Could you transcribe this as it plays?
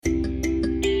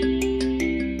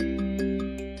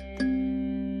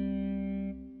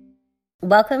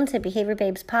Welcome to Behavior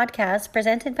Babes podcast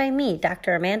presented by me,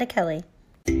 Dr. Amanda Kelly.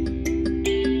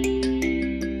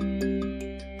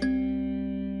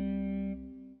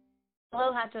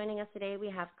 Aloha, joining us today we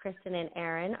have Kristen and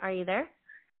Erin. Are you there?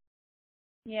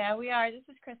 Yeah, we are. This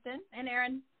is Kristen and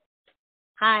Erin.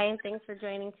 Hi, and thanks for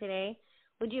joining today.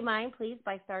 Would you mind, please,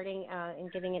 by starting and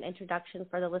giving an introduction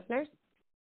for the listeners?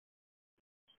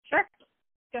 Sure.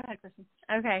 Go ahead, Kristen.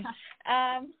 Okay.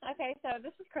 So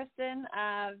this is Kristen.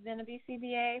 I've been a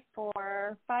BCBA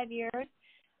for 5 years.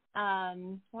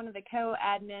 One of the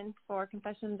co-admins for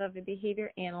Confessions of a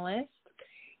Behavior Analyst.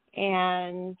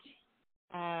 And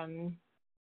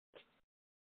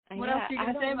what else are you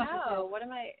going to say about yourself? What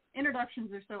am I?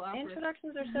 Introductions are so awkward.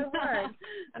 Introductions are so hard.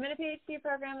 I'm in a PhD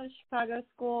program at the Chicago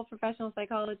School of Professional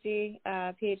Psychology,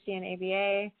 PhD in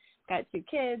ABA. Got 2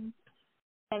 kids,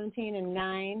 17 and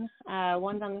 9.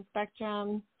 One's on the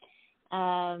spectrum.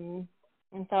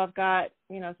 And so I've got,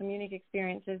 some unique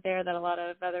experiences there that a lot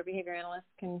of other behavior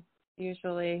analysts can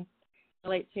usually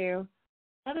relate to.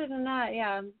 Other than that, yeah,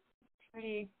 I'm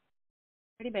pretty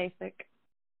basic.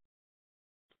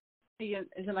 Is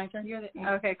it my turn?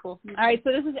 Okay, cool. All right,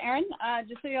 so this is Erin.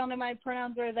 Just so you all know, my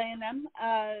pronouns are they and them.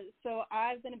 So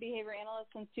I've been a behavior analyst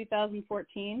since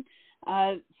 2014.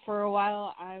 For a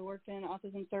while, I worked in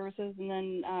autism services and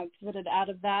then pivoted out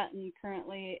of that, and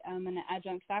currently I'm an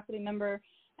adjunct faculty member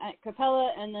at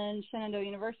Capella and then Shenandoah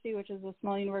University, which is a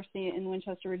small university in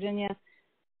Winchester, Virginia.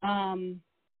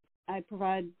 I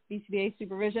provide BCBA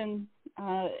supervision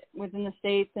within the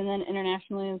States and then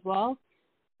internationally as well.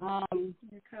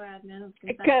 You're co-admin.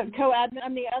 Co-admin.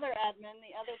 I'm the other admin,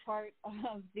 the other part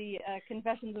of the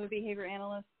Confessions of a Behavior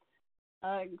Analyst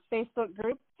Facebook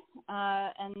group.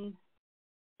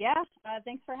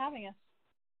 Thanks for having us.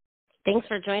 Thanks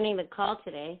for joining the call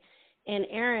today. And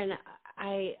Erin,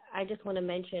 I just want to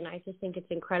mention, I just think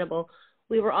it's incredible.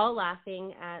 We were all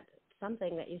laughing at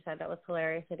something that you said that was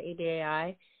hilarious at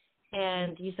ABAI.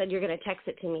 And you said you're going to text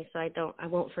it to me so I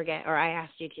won't forget, or I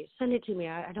asked you to send it to me.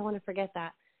 I don't want to forget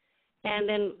that. And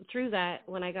then through that,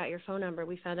 when I got your phone number,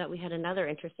 we found out we had another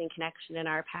interesting connection in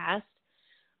our past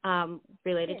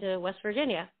related to West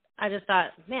Virginia. I just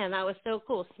thought, man, that was so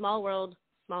cool. Small world,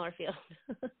 smaller field.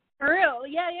 For real.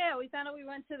 Yeah. We found out we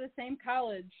went to the same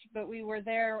college, but we were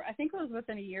there, I think it was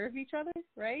within a year of each other,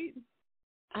 right?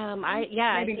 I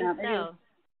think so.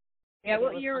 Yeah,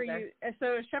 what year were you?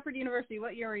 So Shepherd University,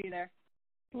 what year were you there?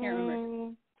 I can't remember.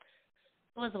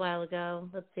 It was a while ago.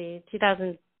 Let's see,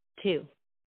 2002.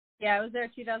 Yeah, I was there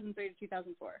 2003 to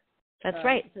 2004. That's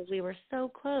right, because we were so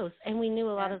close, and we knew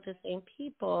a lot of the same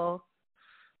people.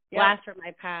 Blast from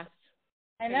my past.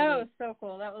 I know, it was so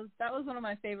cool. That was one of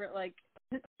my favorite,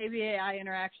 ABAI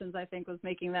interactions, I think, was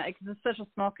making that, because it's such a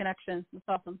small connection. It's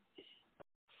awesome.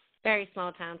 Very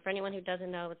small town. For anyone who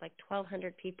doesn't know, it was like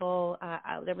 1,200 people.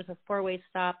 There was a 4-way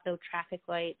stop, no traffic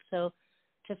light. So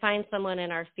to find someone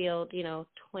in our field,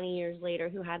 20 years later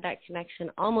who had that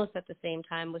connection almost at the same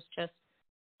time was just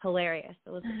hilarious.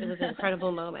 It was an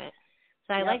incredible moment.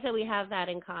 So I like that we have that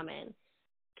in common.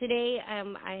 Today,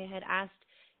 I had asked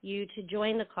you to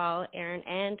join the call, Erin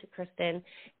and Kristen,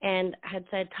 and had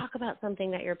said, talk about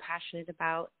something that you're passionate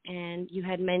about. And you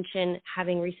had mentioned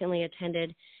having recently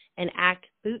attended an ACT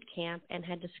boot camp and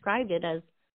had described it as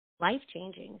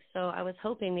life-changing. So I was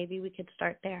hoping maybe we could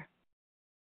start there.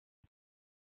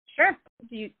 Sure.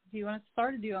 Do you want to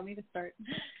start, or do you want me to start?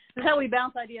 That's how we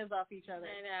bounce ideas off each other.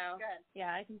 I know. Go ahead.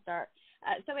 Yeah, I can start.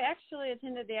 So we actually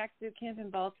attended the ACT boot camp in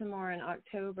Baltimore in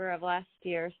October of last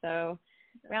year. So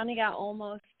rounding out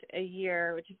almost a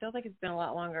year, which it feels like it's been a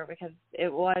lot longer because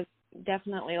it was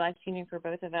definitely life-changing for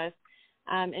both of us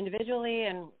individually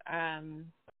and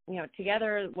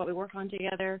together, what we work on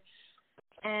together.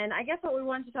 And I guess what we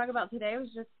wanted to talk about today was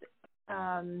just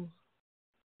a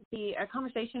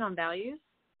conversation on values,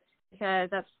 because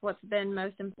that's what's been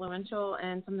most influential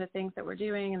in some of the things that we're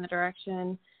doing in the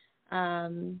direction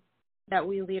that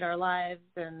we lead our lives,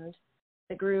 and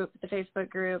the group, the Facebook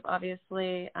group,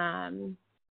 obviously. So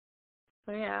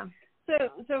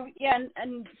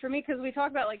for me, because we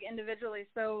talk about individually,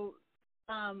 so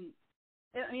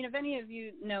if any of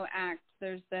you know ACT,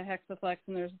 there's the hexaplex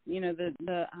and there's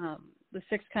the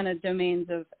 6 kind of domains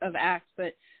of ACT,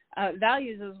 but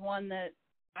values is one that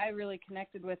I really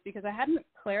connected with because I hadn't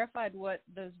clarified what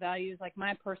those values,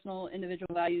 my personal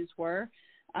individual values were.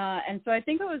 And so I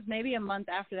think it was maybe a month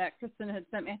after that, Kristen had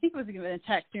sent me, I think it was even a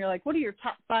text, and you're like, what are your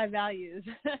top 5 values?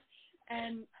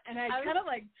 and I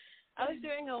was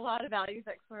doing a lot of values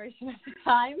exploration at the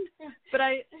time. But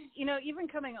even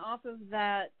coming off of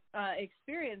that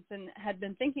experience and had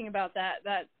been thinking about that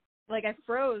like I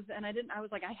froze and I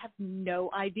was like, I have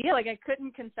no idea. Like I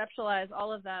couldn't conceptualize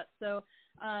all of that. So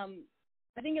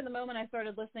I think in the moment I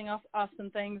started listing off some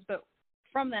things, but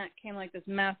from that came like this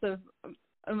massive,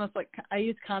 almost like I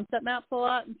use concept maps a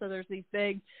lot. And so there's these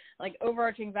big, like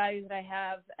overarching values that I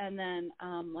have, and then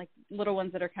like little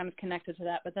ones that are kind of connected to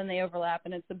that, but then they overlap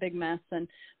and it's a big mess.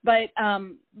 But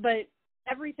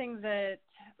everything that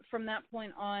from that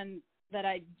point on that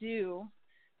I do,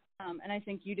 and I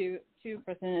think you do too,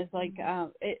 Kristen, is like,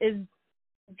 it is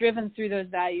driven through those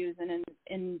values, and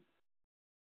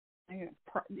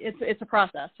it's a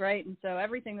process, right? And so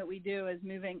everything that we do is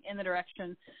moving in the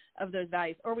direction of those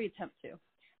values, or we attempt to.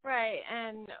 Right,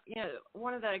 and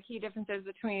one of the key differences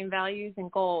between values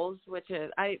and goals, which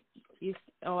is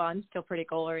I'm still pretty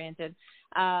goal oriented,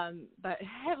 but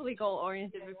heavily goal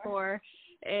oriented before,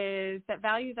 is that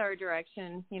values are a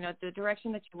direction, the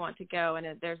direction that you want to go, and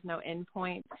there's no end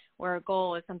point, where a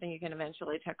goal is something you can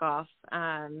eventually check off.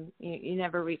 You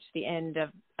never reach the end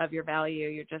of your value.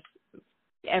 You're just,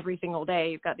 every single day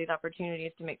you've got these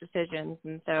opportunities to make decisions.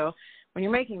 And so when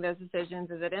you're making those decisions,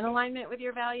 is it in alignment with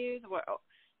your values?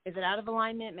 Is it out of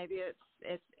alignment? Maybe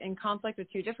it's in conflict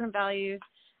with two different values.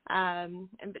 And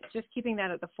just keeping that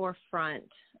at the forefront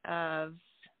of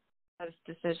those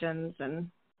decisions. And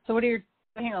so what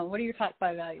are your top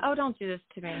 5 values? Oh, don't do this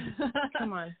to me.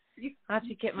 Come on. I have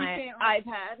to get my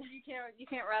iPad. You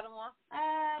can't rattle them off?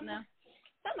 No.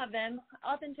 Some of them.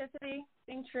 Authenticity,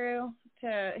 being true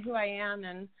to who I am,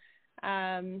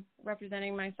 and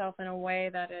representing myself in a way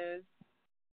that is...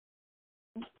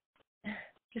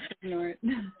 Just ignore it.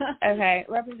 Okay,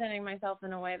 representing myself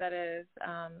in a way that is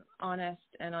honest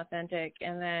and authentic.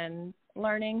 And then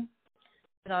learning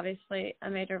is obviously a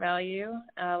major value.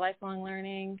 Lifelong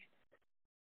learning.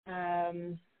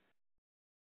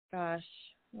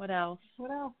 What else?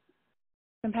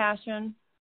 Compassion,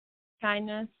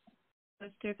 kindness.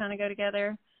 Those two kind of go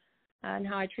together. And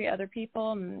how I treat other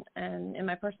people, and in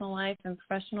my personal life and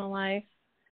professional life.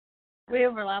 We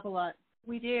overlap a lot.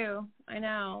 We do. I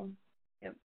know.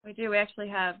 Yep. We do. We actually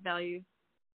have values,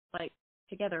 like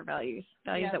together values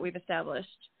that we've established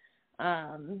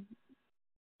in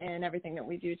everything that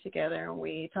we do together. And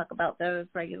we talk about those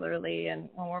regularly. And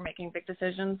when we're making big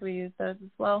decisions, we use those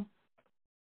as well.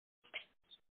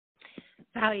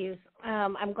 Values.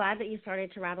 I'm glad that you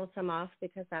started to rattle some off,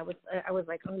 because I was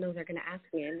like, oh no, they're going to ask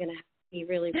me. I'm going to be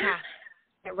really fast.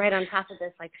 Right on top of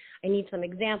this, like, I need some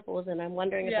examples, and I'm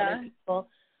wondering if other people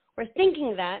were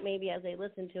thinking that maybe as they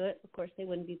listen to it. Of course, they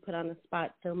wouldn't be put on the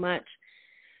spot so much.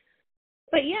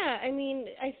 But yeah, I mean,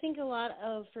 I think a lot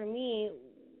of, for me,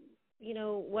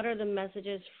 what are the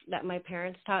messages that my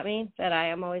parents taught me that I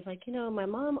am always like, my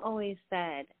mom always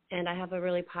said, and I have a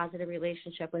really positive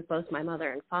relationship with both my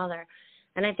mother and father.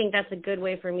 And I think that's a good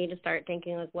way for me to start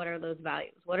thinking, like, what are those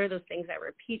values? What are those things that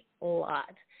repeat a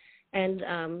lot? And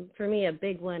for me, a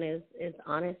big one is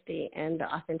honesty and the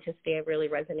authenticity. It really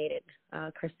resonated,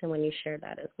 Kristen, when you shared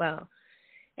that as well.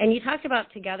 And you talked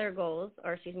about together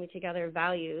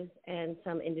values and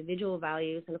some individual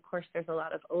values. And, of course, there's a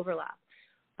lot of overlap.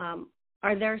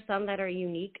 Are there some that are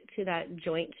unique to that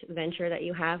joint venture that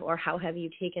you have, or how have you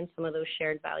taken some of those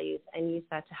shared values and used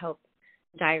that to help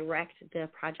direct the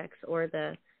projects or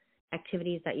the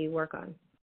activities that you work on?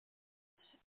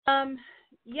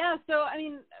 Yeah, so, I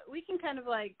mean, we can kind of,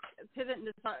 like, pivot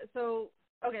into so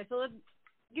let's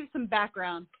give some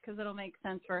background, because it'll make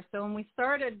sense for us. So when we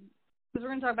started, because we're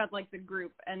going to talk about, like, the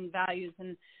group and values,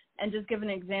 and just give an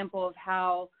example of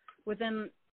how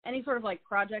within any sort of, like,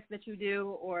 project that you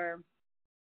do, or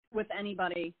with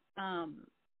anybody,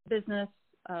 business,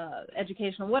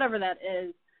 educational, whatever that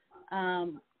is,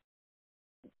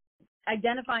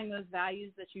 identifying those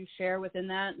values that you share within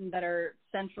that and that are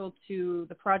central to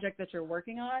the project that you're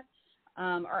working on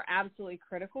are absolutely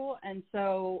critical. And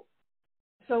so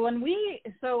when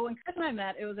Chris and I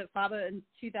met, it was at FABA in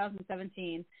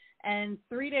 2017, and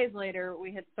 3 days later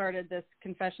we had started this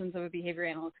Confessions of a Behavior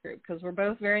Analyst group, because we're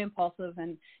both very impulsive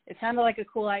and it sounded like a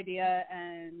cool idea,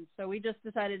 and so we just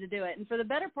decided to do it. And for the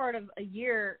better part of a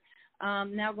year,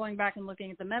 now going back and looking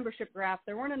at the membership graph,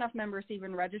 there weren't enough members to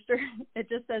even register. It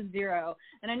just says 0.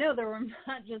 And I know there were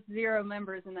not just 0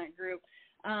 members in that group.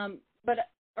 But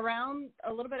around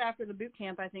a little bit after the boot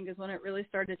camp, I think, is when it really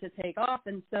started to take off.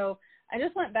 And so I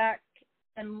just went back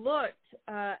and looked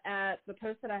at the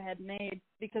post that I had made,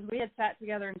 because we had sat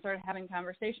together and started having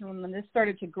conversation. When this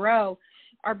started to grow,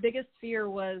 our biggest fear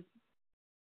was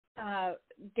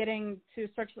getting to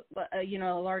such a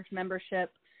large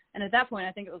membership. And at that point,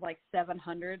 I think it was like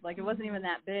 700. Like, it wasn't even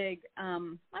that big. I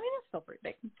mean, it's still pretty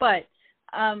big. But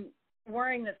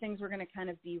worrying that things were going to kind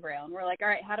of derail. And we're like, all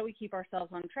right, how do we keep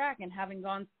ourselves on track? And having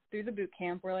gone through the boot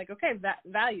camp, we're like, okay,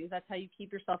 values, that's how you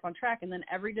keep yourself on track. And then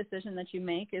every decision that you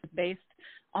make is based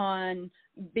on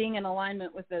being in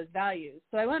alignment with those values.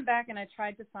 So I went back and I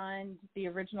tried to find the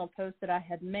original post that I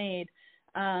had made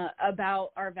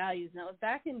about our values. And it was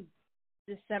back in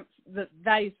December, the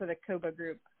values for the COBA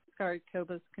group. Sorry,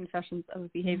 COBA's Confessions of a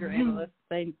Behavior Analyst.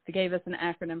 They gave us an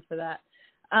acronym for that.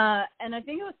 And I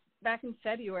think it was back in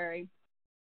February.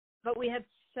 But we had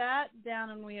sat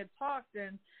down and we had talked,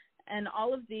 and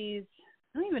all of these,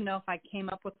 I don't even know if I came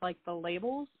up with like the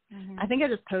labels. I think I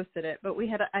just posted it, but we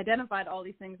had identified all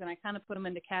these things and I kind of put them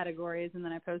into categories, and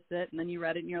then I posted it, and then you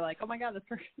read it and you're like, oh my God, that's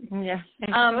perfect. Yeah.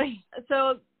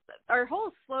 So our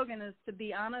whole slogan is to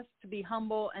be honest, to be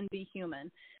humble, and be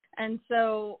human. And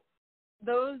so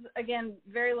those, again,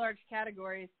 very large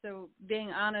categories. So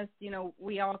being honest,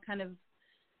 we all kind of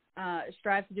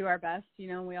strive to do our best,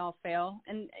 and we all fail.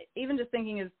 And even just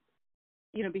thinking as,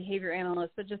 behavior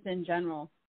analysts, but just in general,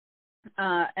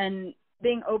 and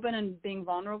being open and being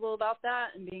vulnerable about that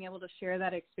and being able to share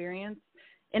that experience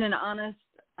in an honest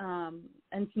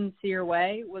and sincere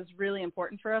way was really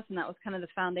important for us. And that was kind of the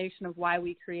foundation of why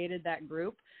we created that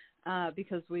group,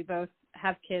 because we both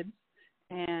have kids.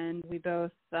 And we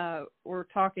both were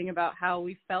talking about how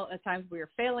we felt at times we were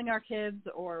failing our kids,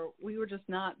 or we were just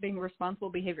not being responsible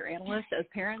behavior analysts as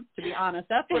parents, to be honest.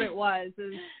 That's what it was,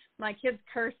 is my kid's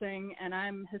cursing and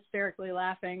I'm hysterically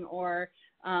laughing, or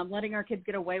letting our kids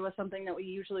get away with something that we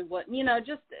usually wouldn't.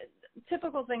 Just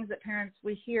typical things that parents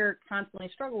we hear constantly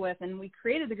struggle with. And we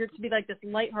created the group to be like this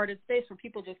lighthearted space where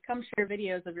people just come share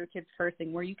videos of your kids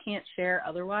cursing, where you can't share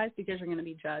otherwise because you're going to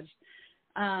be judged.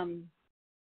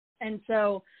 And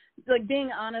so, like,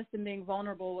 being honest and being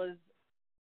vulnerable was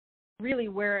really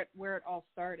where it all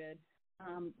started.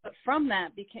 But from that,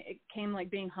 it came like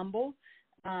being humble,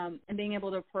 and being able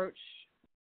to approach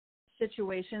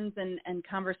situations and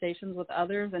conversations with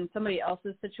others and somebody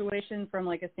else's situation from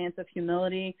like a stance of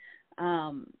humility,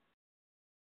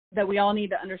 that we all need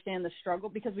to understand the struggle,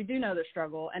 because we do know the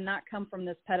struggle, and not come from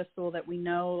this pedestal that we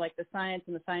know, like the science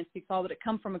and the science speaks all, but it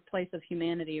come from a place of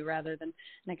humanity rather than,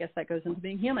 and I guess that goes into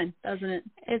being human, doesn't it?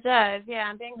 It does, yeah.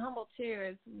 And being humble, too,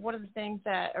 is one of the things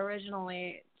that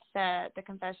originally set the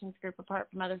Confessions group apart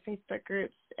from other Facebook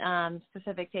groups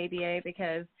specific to ABA,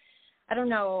 because I don't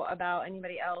know about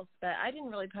anybody else, but I didn't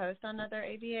really post on other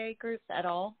ABA groups at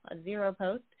all, a zero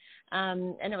post.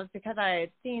 And it was because I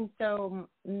had seen so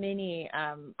many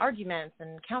arguments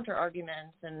and counter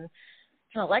arguments and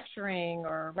kind of lecturing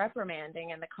or reprimanding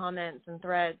in the comments and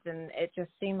threads, and it just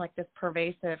seemed like this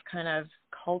pervasive kind of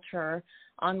culture,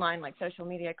 online, like social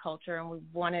media culture, and we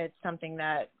wanted something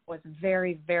that was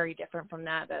very, very different from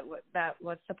that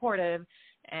was supportive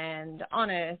and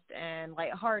honest and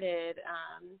lighthearted,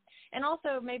 and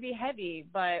also maybe heavy,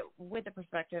 but with the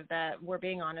perspective that we're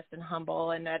being honest and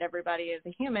humble, and that everybody is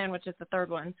a human, which is the third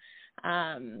one.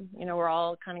 We're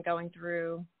all kind of going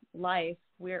through life.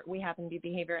 We happen to be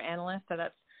behavior analysts, so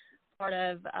that's part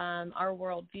of our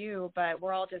worldview, but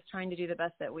we're all just trying to do the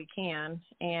best that we can,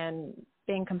 and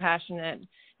being compassionate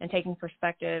and taking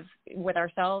perspective with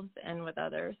ourselves and with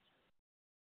others.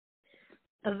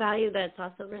 A value that's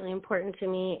also really important to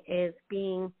me is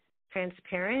being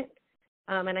transparent.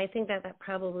 And I think that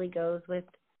probably goes with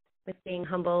being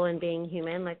humble and being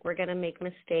human. Like, we're going to make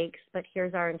mistakes, but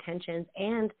here's our intentions,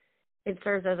 and it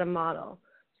serves as a model.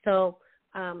 So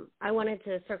I wanted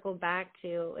to circle back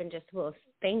to and just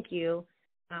thank you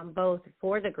both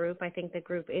for the group. I think the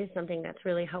group is something that's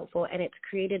really helpful, and it's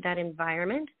created that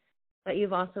environment, but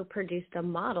you've also produced a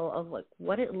model of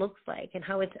what it looks like and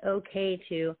how it's okay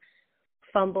to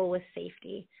fumble with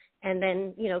safety, and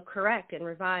then, correct and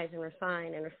revise and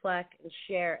refine and reflect and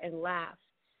share and laugh.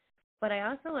 But I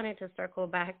also wanted to circle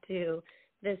back to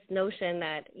this notion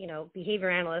that, behavior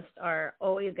analysts are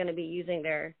always going to be using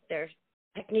their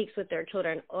techniques with their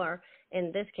children, or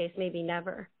in this case, maybe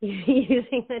never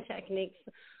using the techniques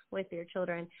with your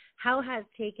children. How has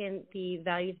taken the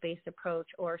values-based approach,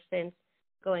 or since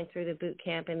going through the boot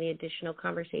camp and the additional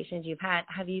conversations you've had,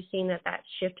 have you seen that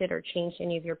shifted or changed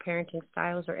any of your parenting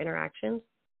styles or interactions?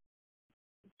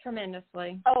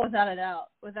 Tremendously. Oh, without a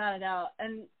doubt.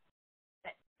 And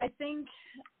I think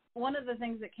one of the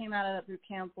things that came out of that boot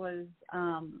camp was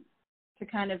to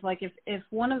kind of like, if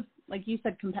one of, like you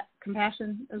said,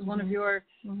 compassion is one of your,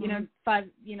 5,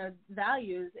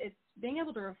 values, it's being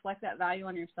able to reflect that value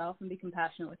on yourself and be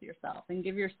compassionate with yourself and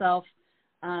give yourself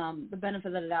the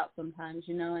benefit of the doubt sometimes,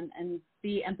 and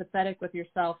be empathetic with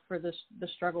yourself for the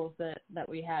struggles that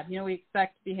we have. We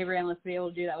expect behavior analysts to be able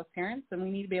to do that with parents, and we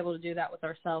need to be able to do that with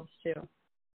ourselves too.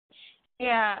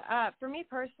 Yeah, for me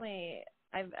personally,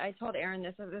 I told Erin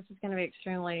this is going to be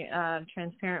extremely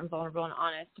transparent and vulnerable and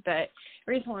honest, but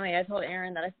recently I told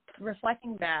Erin that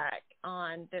reflecting back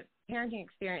on the parenting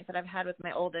experience that I've had with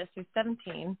my oldest, who's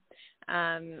 17,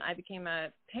 I became a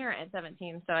parent at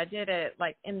 17, so I did it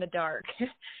like in the dark,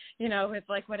 with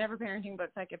like whatever parenting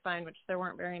books I could find, which there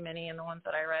weren't very many, and the ones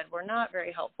that I read were not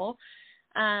very helpful.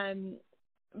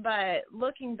 But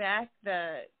looking back,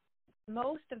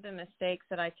 most of the mistakes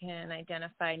that I can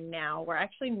identify now were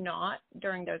actually not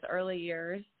during those early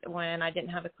years when I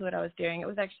didn't have a clue what I was doing. It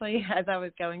was actually as I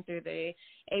was going through the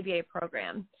ABA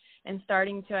program and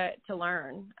starting to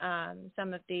learn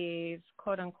some of these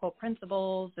quote-unquote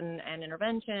principles and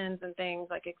interventions and things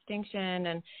like extinction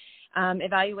and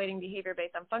evaluating behavior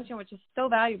based on function, which is so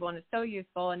valuable and it's so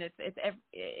useful, and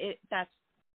that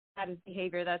is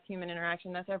behavior, that's human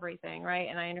interaction, that's everything, right?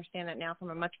 And I understand that now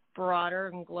from a much broader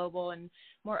and global and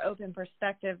more open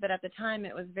perspective, but at the time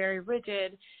it was very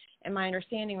rigid and my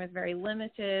understanding was very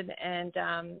limited. And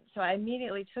so I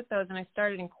immediately took those and I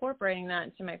started incorporating that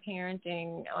into my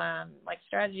parenting, like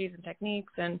strategies and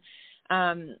techniques. And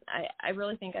I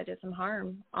really think I did some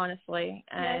harm, honestly.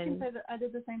 And yeah, I can say that I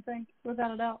did the same thing,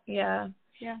 without a doubt. Yeah.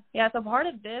 So part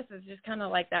of this is just kind of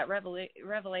like that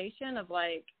revelation of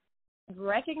like,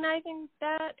 recognizing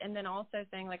that, and then also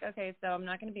saying like, okay, so I'm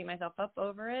not going to beat myself up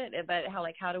over it, but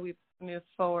how do we move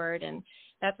forward? And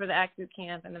that's where the ACT Boot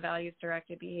Camp and the values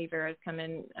directed behavior has come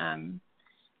in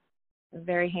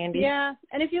very handy. Yeah,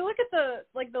 and if you look at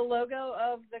the logo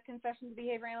of the Confessions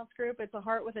Behavior Analyst Group, it's a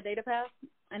heart with a data path,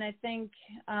 and I think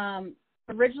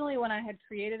originally when I had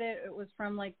created it, it was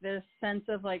from like this sense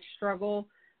of like struggle.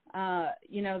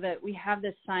 That we have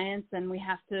this science and we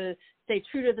have to stay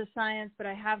true to the science, but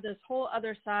I have this whole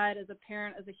other side as a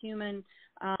parent, as a human,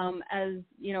 as,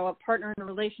 a partner in a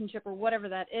relationship or whatever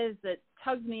that is, that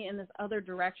tugs me in this other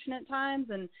direction at times.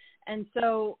 And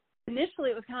so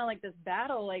initially it was kind of like this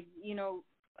battle, like,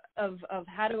 of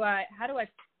how do I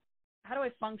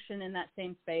function in that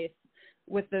same space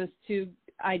with those two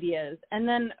ideas. And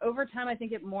then over time, I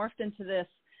think it morphed into this,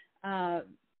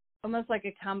 almost like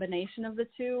a combination of the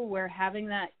two, where having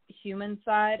that human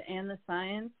side and the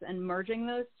science and merging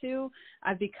those two,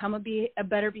 I've become a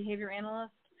better behavior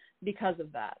analyst because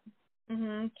of that.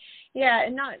 Mm-hmm. Yeah,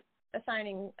 and not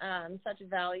assigning such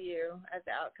value as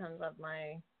the outcomes of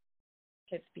my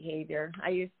kids' behavior. I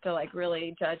used to like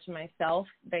really judge myself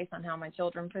based on how my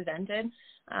children presented,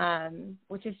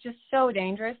 which is just so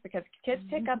dangerous because kids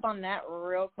pick up on that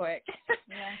real quick.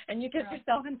 Yeah. And you get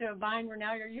yourself into a bind where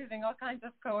now you're using all kinds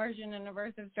of coercion and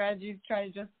aversive strategies to try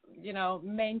to just,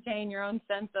 maintain your own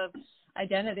sense of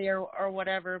identity or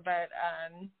whatever. But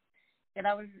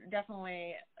that was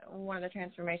definitely one of the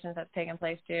transformations that's taken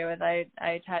place too, is I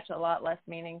attach a lot less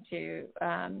meaning to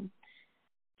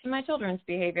my children's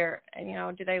behavior.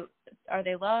 Are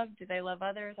they loved? Do they love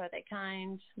others? Are they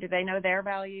kind? Do they know their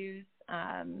values?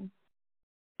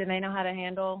 Do they know how to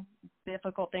handle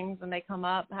difficult things when they come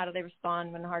up? How do they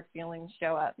respond when hard feelings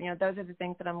show up? Those are the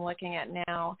things that I'm looking at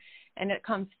now, and it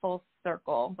comes full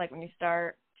circle. Like when you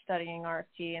start studying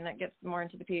RFT, and that gets more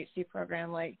into the PhD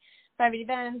program, like private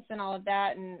events and all of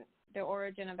that, and the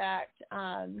origin of ACT.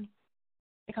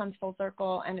 It comes full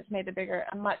circle, and it's made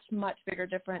a much, much bigger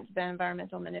difference than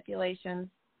environmental manipulations,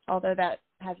 although that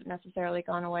hasn't necessarily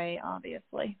gone away,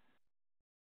 obviously.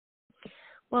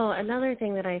 Well, another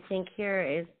thing that I think here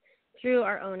is through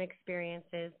our own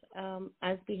experiences,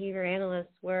 as behavior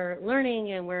analysts, we're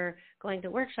learning and we're going to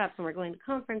workshops and we're going to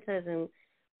conferences and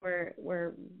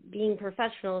we're being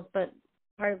professionals, but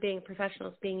part of being a professional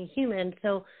is being a human.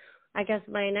 So I guess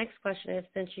my next question is,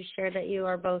 since you shared that you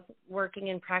are both working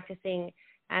and practicing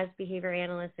as behavior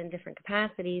analysts in different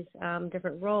capacities,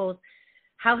 different roles,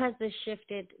 how has this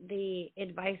shifted the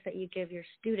advice that you give your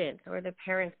students or the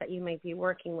parents that you might be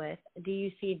working with? Do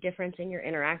you see a difference in your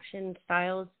interaction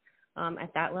styles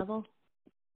at that level?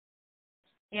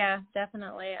 Yeah,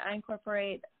 definitely. I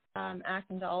incorporate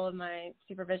ACT into all of my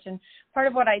supervision. Part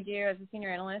of what I do as a senior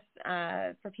analyst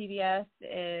for PBS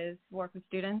is work with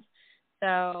students,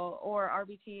 or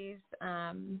RBTs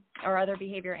or other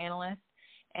behavior analysts.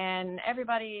 And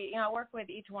everybody, I work with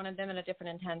each one of them at a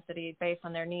different intensity based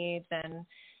on their needs and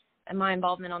my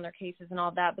involvement on their cases and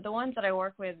all that. But the ones that I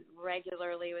work with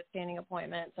regularly with standing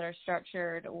appointments that are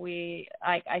structured,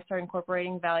 I start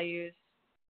incorporating values,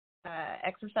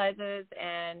 exercises,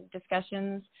 and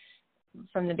discussions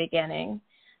from the beginning.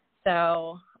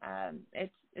 So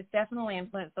it's definitely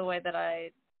influenced the way that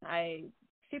I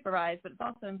supervise, but it's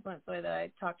also influenced the way that I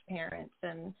talk to parents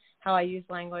and how I use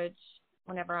language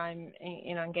whenever I'm,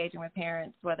 engaging with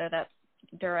parents, whether that's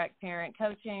direct parent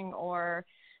coaching or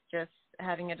just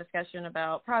having a discussion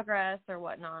about progress or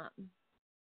whatnot.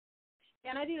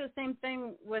 And I do the same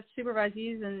thing with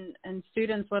supervisees and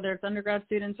students, whether it's undergrad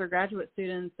students or graduate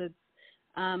students. It's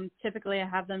typically I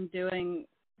have them doing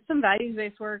some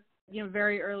values-based work,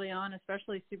 very early on,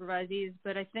 especially supervisees.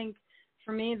 But I think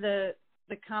for me, the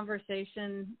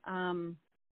conversation,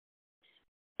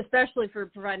 especially for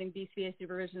providing BCBA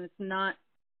supervision, it's not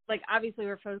like, obviously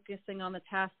we're focusing on the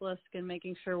task list and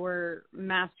making sure we're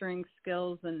mastering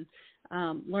skills and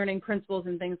learning principles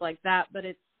and things like that, but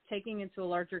it's taking into a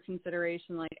larger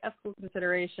consideration like ethical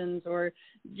considerations or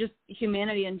just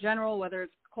humanity in general, whether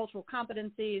it's cultural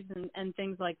competencies and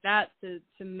things like that, to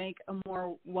make a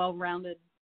more well-rounded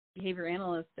behavior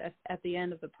analyst at the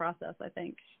end of the process, I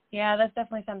think. Yeah, that's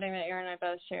definitely something that Erin and I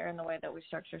both share in the way that we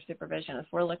structure supervision. Is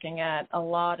we're looking at a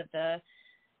lot of the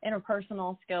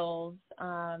interpersonal skills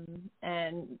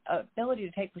and ability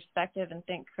to take perspective and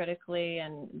think critically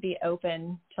and be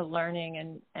open to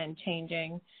learning and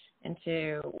changing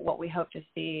into what we hope to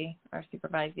see our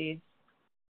supervisees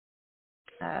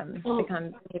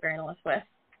become behavior analysts with.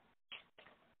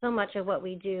 So much of what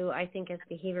we do, I think, as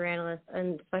behavior analysts,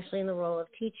 and especially in the role of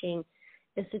teaching,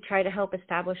 is to try to help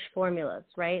establish formulas,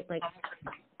 right? Like,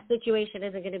 situation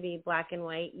isn't going to be black and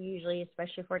white, usually,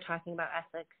 especially if we're talking about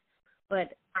ethics.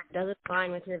 But does it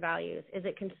align with your values? Is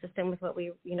it consistent with what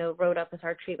we, wrote up as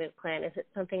our treatment plan? Is it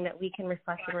something that we can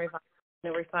reflect and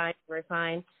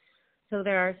refine? So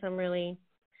there are some really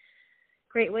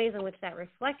great ways in which that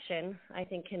reflection, I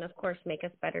think, can, of course, make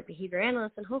us better behavior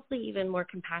analysts and hopefully even more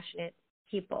compassionate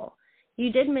people.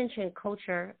 You did mention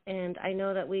culture, and I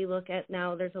know that we look at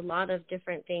now there's a lot of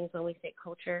different things when we say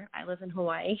culture. I live in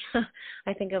Hawaii.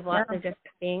 I think of lots of different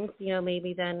things,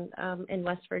 maybe than in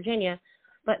West Virginia.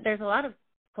 But there's a lot of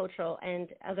cultural and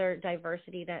other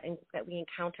diversity that we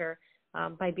encounter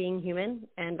by being human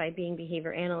and by being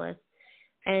behavior analysts.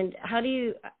 And how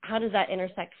does that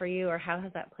intersect for you, or how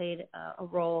has that played a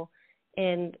role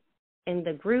in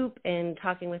the group and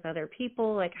talking with other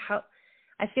people? Like, how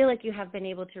I feel like you have been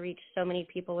able to reach so many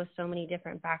people with so many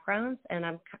different backgrounds, and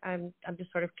I'm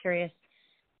just sort of curious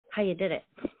how you did it.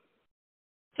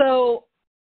 So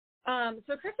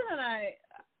Kristen and I,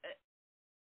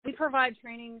 we provide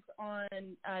trainings on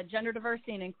gender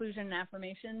diversity and inclusion and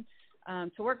affirmation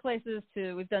to workplaces.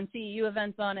 We've done CEU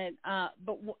events on it.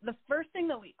 But the first thing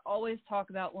that we always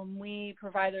talk about when we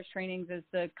provide those trainings is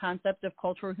the concept of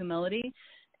cultural humility,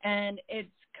 and it's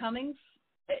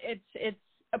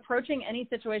approaching any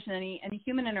situation, any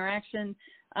human interaction,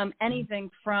 anything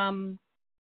from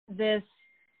this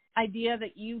idea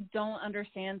that you don't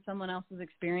understand someone else's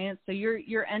experience. So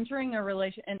you're entering a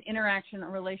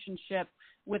relationship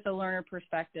with a learner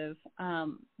perspective,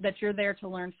 that you're there to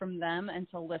learn from them and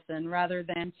to listen rather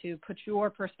than to put your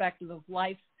perspective of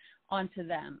life onto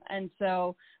them. And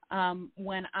so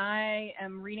when I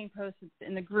am reading posts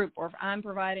in the group, or if I'm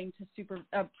providing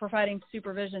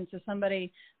supervision to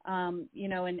somebody,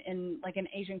 in like an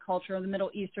Asian culture or the Middle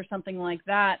East or something like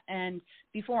that, and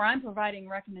before I'm providing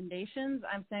recommendations,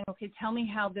 I'm saying, okay, tell me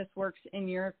how this works in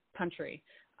your country,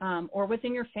 or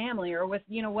within your family, or with,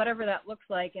 whatever that looks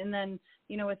like. And then,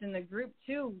 within the group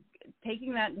too,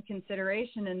 taking that into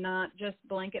consideration and not just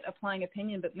blanket applying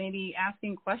opinion, but maybe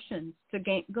asking questions to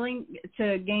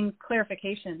gain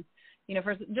clarification,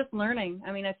 for just learning.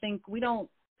 I mean, I think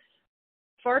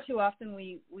far too often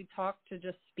we talk to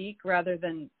just speak rather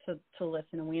than to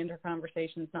listen, and we enter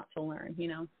conversations not to learn,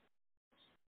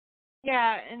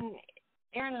 Yeah, and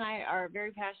Erin and I are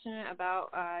very passionate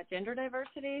about gender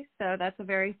diversity, so that's a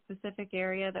very specific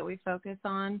area that we focus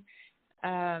on.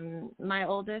 My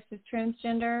oldest is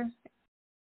transgender.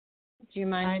 Do you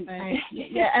mind?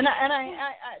 Yeah, and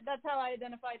I that's how I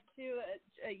identified too.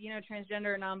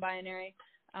 Transgender, non-binary.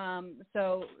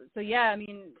 So yeah, I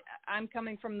mean, I'm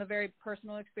coming from the very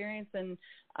personal experience, and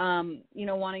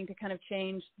wanting to kind of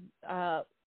change a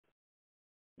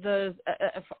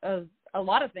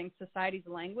lot of things, society's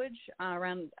language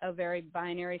around a very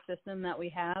binary system that we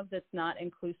have that's not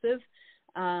inclusive,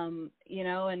 in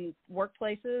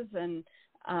workplaces and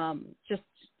just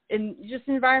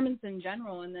environments in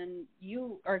general. And then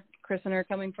you, Kristen, are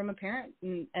coming from a parent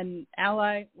and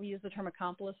ally. We use the term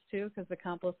accomplice too, because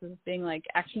accomplice is being like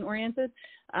action oriented,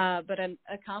 but an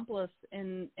accomplice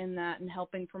in that and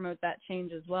helping promote that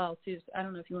change as well too. So I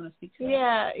don't know if you want to speak to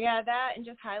that. Yeah, that, and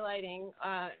just highlighting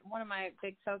one of my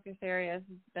big focus areas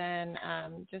has been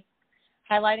just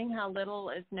highlighting how little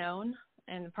is known,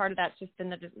 and part of that's just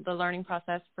been the learning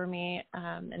process for me,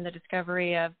 and the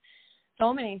discovery of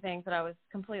so many things that I was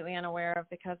completely unaware of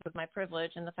because of my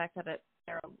privilege, and the fact that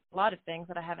there are a lot of things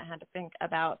that I haven't had to think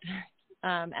about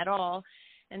at all.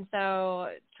 And so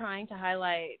trying to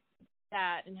highlight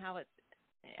that and how it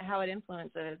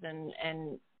influences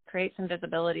and create some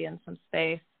visibility and some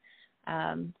space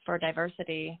for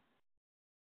diversity.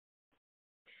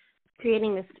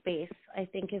 Creating this space, I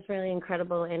think, is really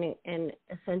incredible and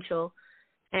essential,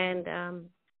 and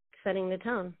setting the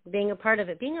tone, being a part of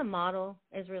it, being a model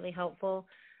is really helpful.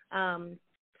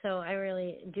 So I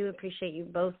really do appreciate you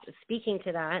both speaking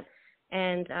to that.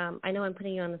 And I know I'm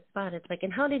putting you on the spot. It's like,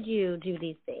 and how did you do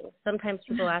these things? Sometimes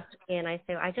people ask me and I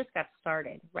say, I just got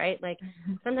started, right? Like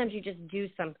sometimes you just do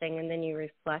something and then you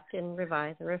reflect and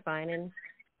revise and refine and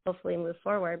hopefully move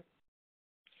forward.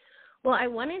 Well, I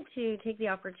wanted to take the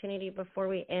opportunity before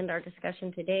we end our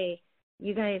discussion today.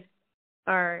 You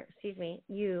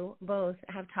both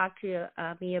have talked to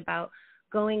me about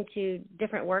going to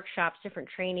different workshops, different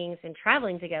trainings, and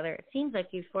traveling together. It seems like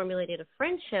you've formulated a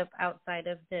friendship outside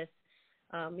of this,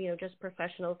 just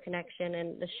professional connection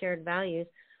and the shared values.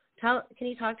 Can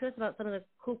you talk to us about some of the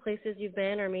cool places you've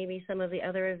been, or maybe some of the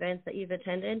other events that you've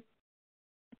attended?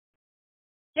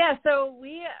 Yeah, so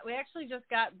we actually just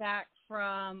got back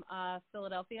from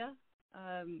Philadelphia.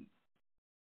 How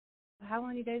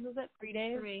many days was it? 3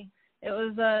 days? 3. It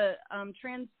was a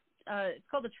it's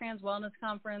called the Trans Wellness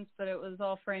Conference, but it was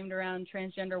all framed around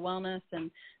transgender wellness.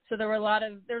 And so there were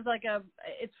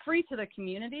it's free to the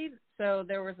community. So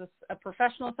there was a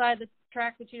professional side of the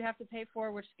track that you'd have to pay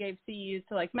for, which gave CEUs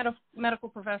to like medical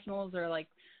professionals or like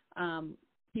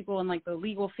people in like the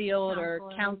legal field or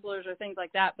counselors or things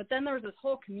like that. But then there was this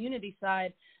whole community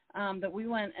side that we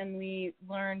went and we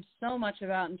learned so much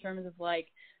about in terms of like,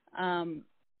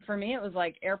 for me, it was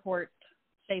like airport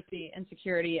safety and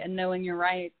security and knowing your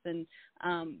rights. And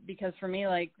because for me,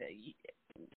 like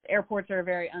airports are a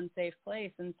very unsafe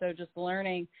place. And so just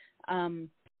learning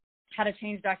how to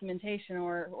change documentation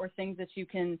or things that you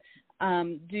can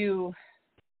do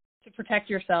to protect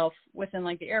yourself within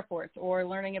like the airports, or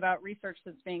learning about research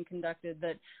that's being conducted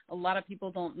that a lot of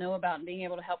people don't know about and being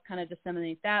able to help kind of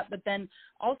disseminate that. But then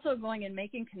also going and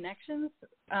making connections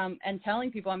and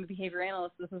telling people I'm a behavior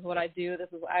analyst. This is what I do. This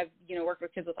is I've, worked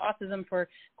with kids with autism for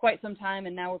quite some time.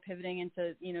 And now we're pivoting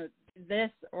into, this,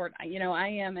 or, I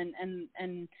am,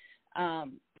 and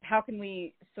how can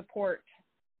we support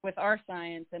with our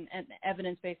science and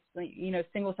evidence-based,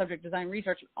 single subject design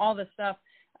research, all this stuff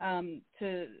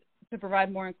to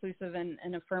provide more inclusive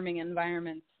and affirming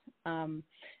environments. And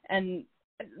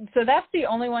so that's the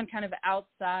only one kind of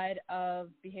outside of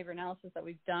behavior analysis that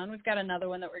we've done. We've got another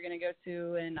one that we're going to go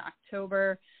to in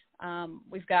October.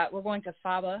 We're going to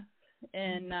FABA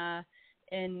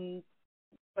in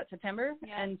September.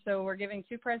 Yeah. And so we're giving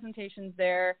 2 presentations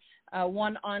there,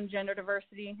 one on gender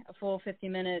diversity, a full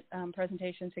 50-minute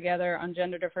presentation together on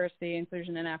gender diversity,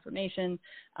 inclusion, and affirmation.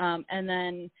 And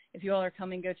then if you all are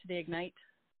coming, go to the Ignite.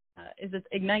 Is it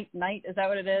Ignite Night? Is that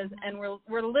what it is? And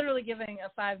we're literally giving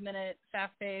a 5-minute,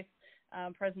 fast-paced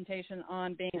presentation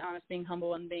on being honest, being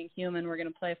humble, and being human. We're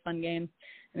going to play a fun game,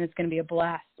 and it's going to be a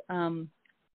blast.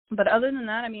 But other than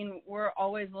that, I mean, we're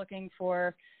always looking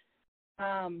for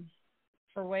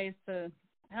ways to,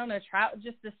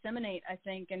 just disseminate, I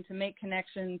think, and to make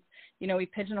connections. We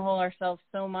pigeonhole ourselves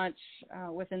so much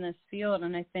within this field,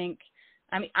 and I think,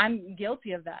 I'm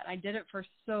guilty of that. I did it for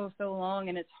so long,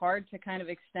 and it's hard to kind of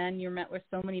extend. You're met with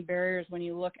so many barriers when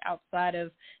you look outside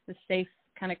of the safe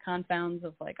kind of confounds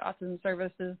of like autism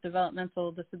services,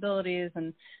 developmental disabilities,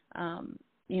 and,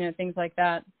 things like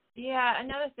that. Yeah,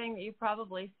 another thing that you've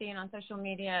probably seen on social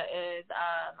media is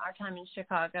our time in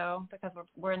Chicago, because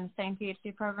we're in the same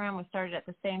PhD program. We started at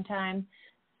the same time,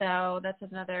 so that's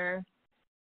another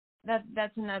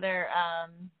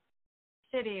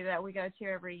city that we go to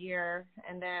every year.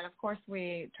 And then, of course,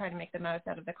 we try to make the most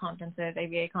out of the conferences,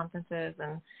 ABA conferences,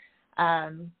 and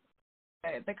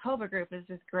the COBA group is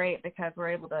just great because we're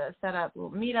able to set up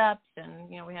little meetups, and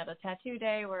we had a tattoo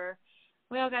day where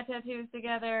we all got tattoos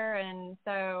together, and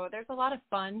so there's a lot of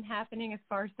fun happening as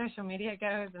far as social media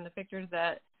goes and the pictures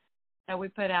that we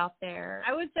put out there.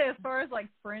 I would say as far as like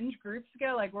fringe groups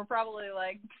go, like we're probably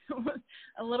like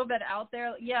a little bit out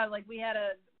there. Yeah, like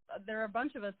there are a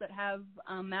bunch of us that have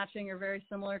matching or very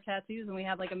similar tattoos, and we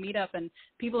had like a meetup, and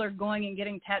people are going and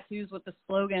getting tattoos with the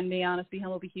slogan "Be honest, be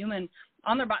humble, be human"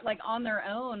 on their on their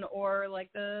own, or like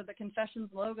the Confessions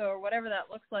logo or whatever that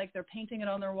looks like. They're painting it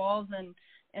on their walls and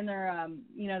in their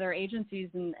their agencies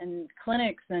and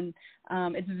clinics, and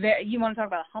it's very, you want to talk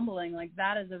about humbling, like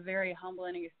that is a very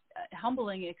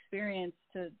humbling experience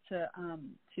to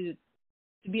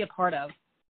be a part of.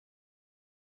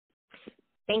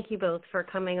 Thank you both for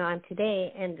coming on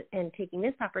today and taking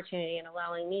this opportunity and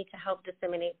allowing me to help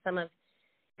disseminate some of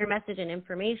your message and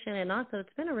information. And also,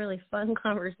 it's been a really fun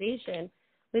conversation.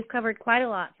 We've covered quite a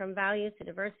lot, from values to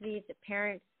diversity to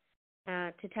parents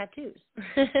to tattoos.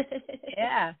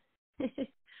 Yeah.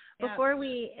 Before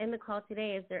we end the call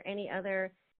today, is there any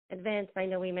other events? I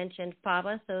know we mentioned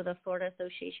FABA, so the Florida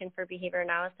Association for Behavior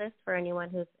Analysis, for anyone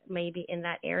who's maybe in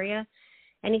that area.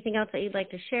 Anything else that you'd like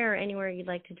to share, anywhere you'd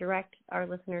like to direct our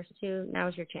listeners to?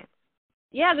 Now's your chance.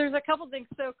 Yeah, there's a couple things.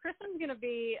 So Kristen's going to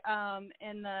be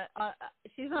in the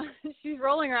she's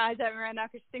rolling her eyes at me right now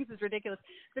because she thinks it's ridiculous,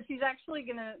 but she's actually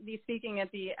going to be speaking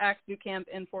at the ACT Boot Camp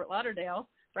in Fort Lauderdale,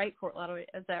 right? Fort Lauderdale,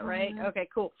 is that right? Mm-hmm. Okay,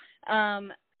 cool.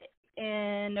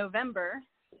 In November.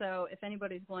 So if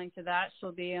anybody's going to that,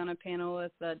 she'll be on a panel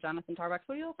with Jonathan Tarbox.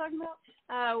 What are you all talking about?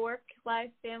 Work-life,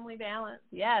 family balance.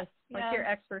 Yes, like your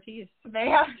expertise.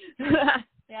 They are.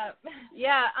 Yeah.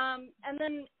 Yeah. And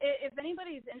then if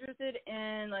anybody's interested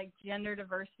in like gender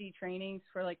diversity trainings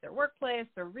for like their workplace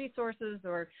or resources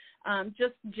or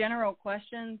just general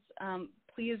questions,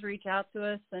 please reach out to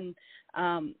us. And,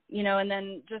 and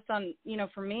then just on,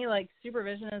 for me, like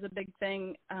supervision is a big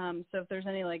thing. So if there's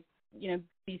any like,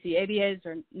 BC ABAs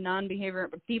or non-behavior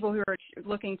people who are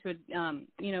looking to,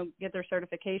 get their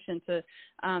certification to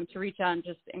reach out and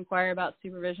just inquire about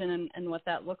supervision and what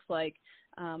that looks like,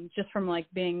 just from like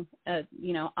being a,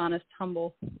 honest,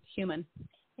 humble human.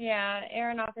 Yeah,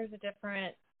 Erin offers a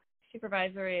different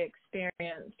supervisory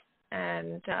experience.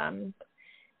 And,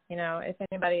 if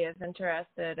anybody is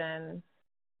interested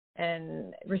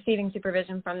in receiving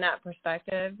supervision from that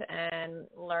perspective and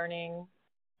learning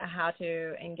how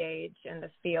to engage in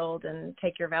this field and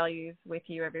take your values with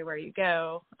you everywhere you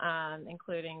go,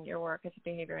 including your work as a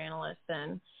behavior analyst,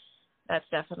 then that's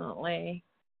definitely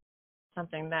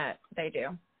something that they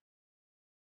do.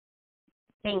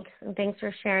 Thanks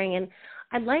for sharing. And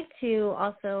I'd like to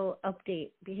also update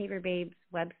Behavior Babe's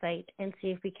website and see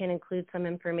if we can include some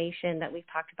information that we've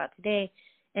talked about today.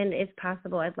 And if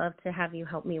possible, I'd love to have you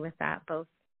help me with that, both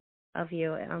of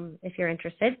you, if you're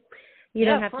interested. You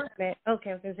don't have to commit. Okay,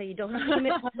 I was going to say you don't have to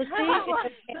commit publicly.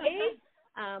 It's okay.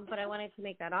 But I wanted to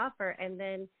make that offer. And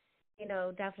then,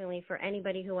 definitely for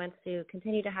anybody who wants to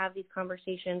continue to have these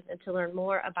conversations and to learn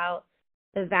more about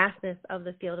the vastness of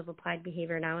the field of applied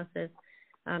behavior analysis,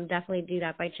 definitely do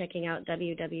that by checking out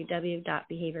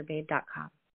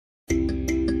www.behaviorbabe.com.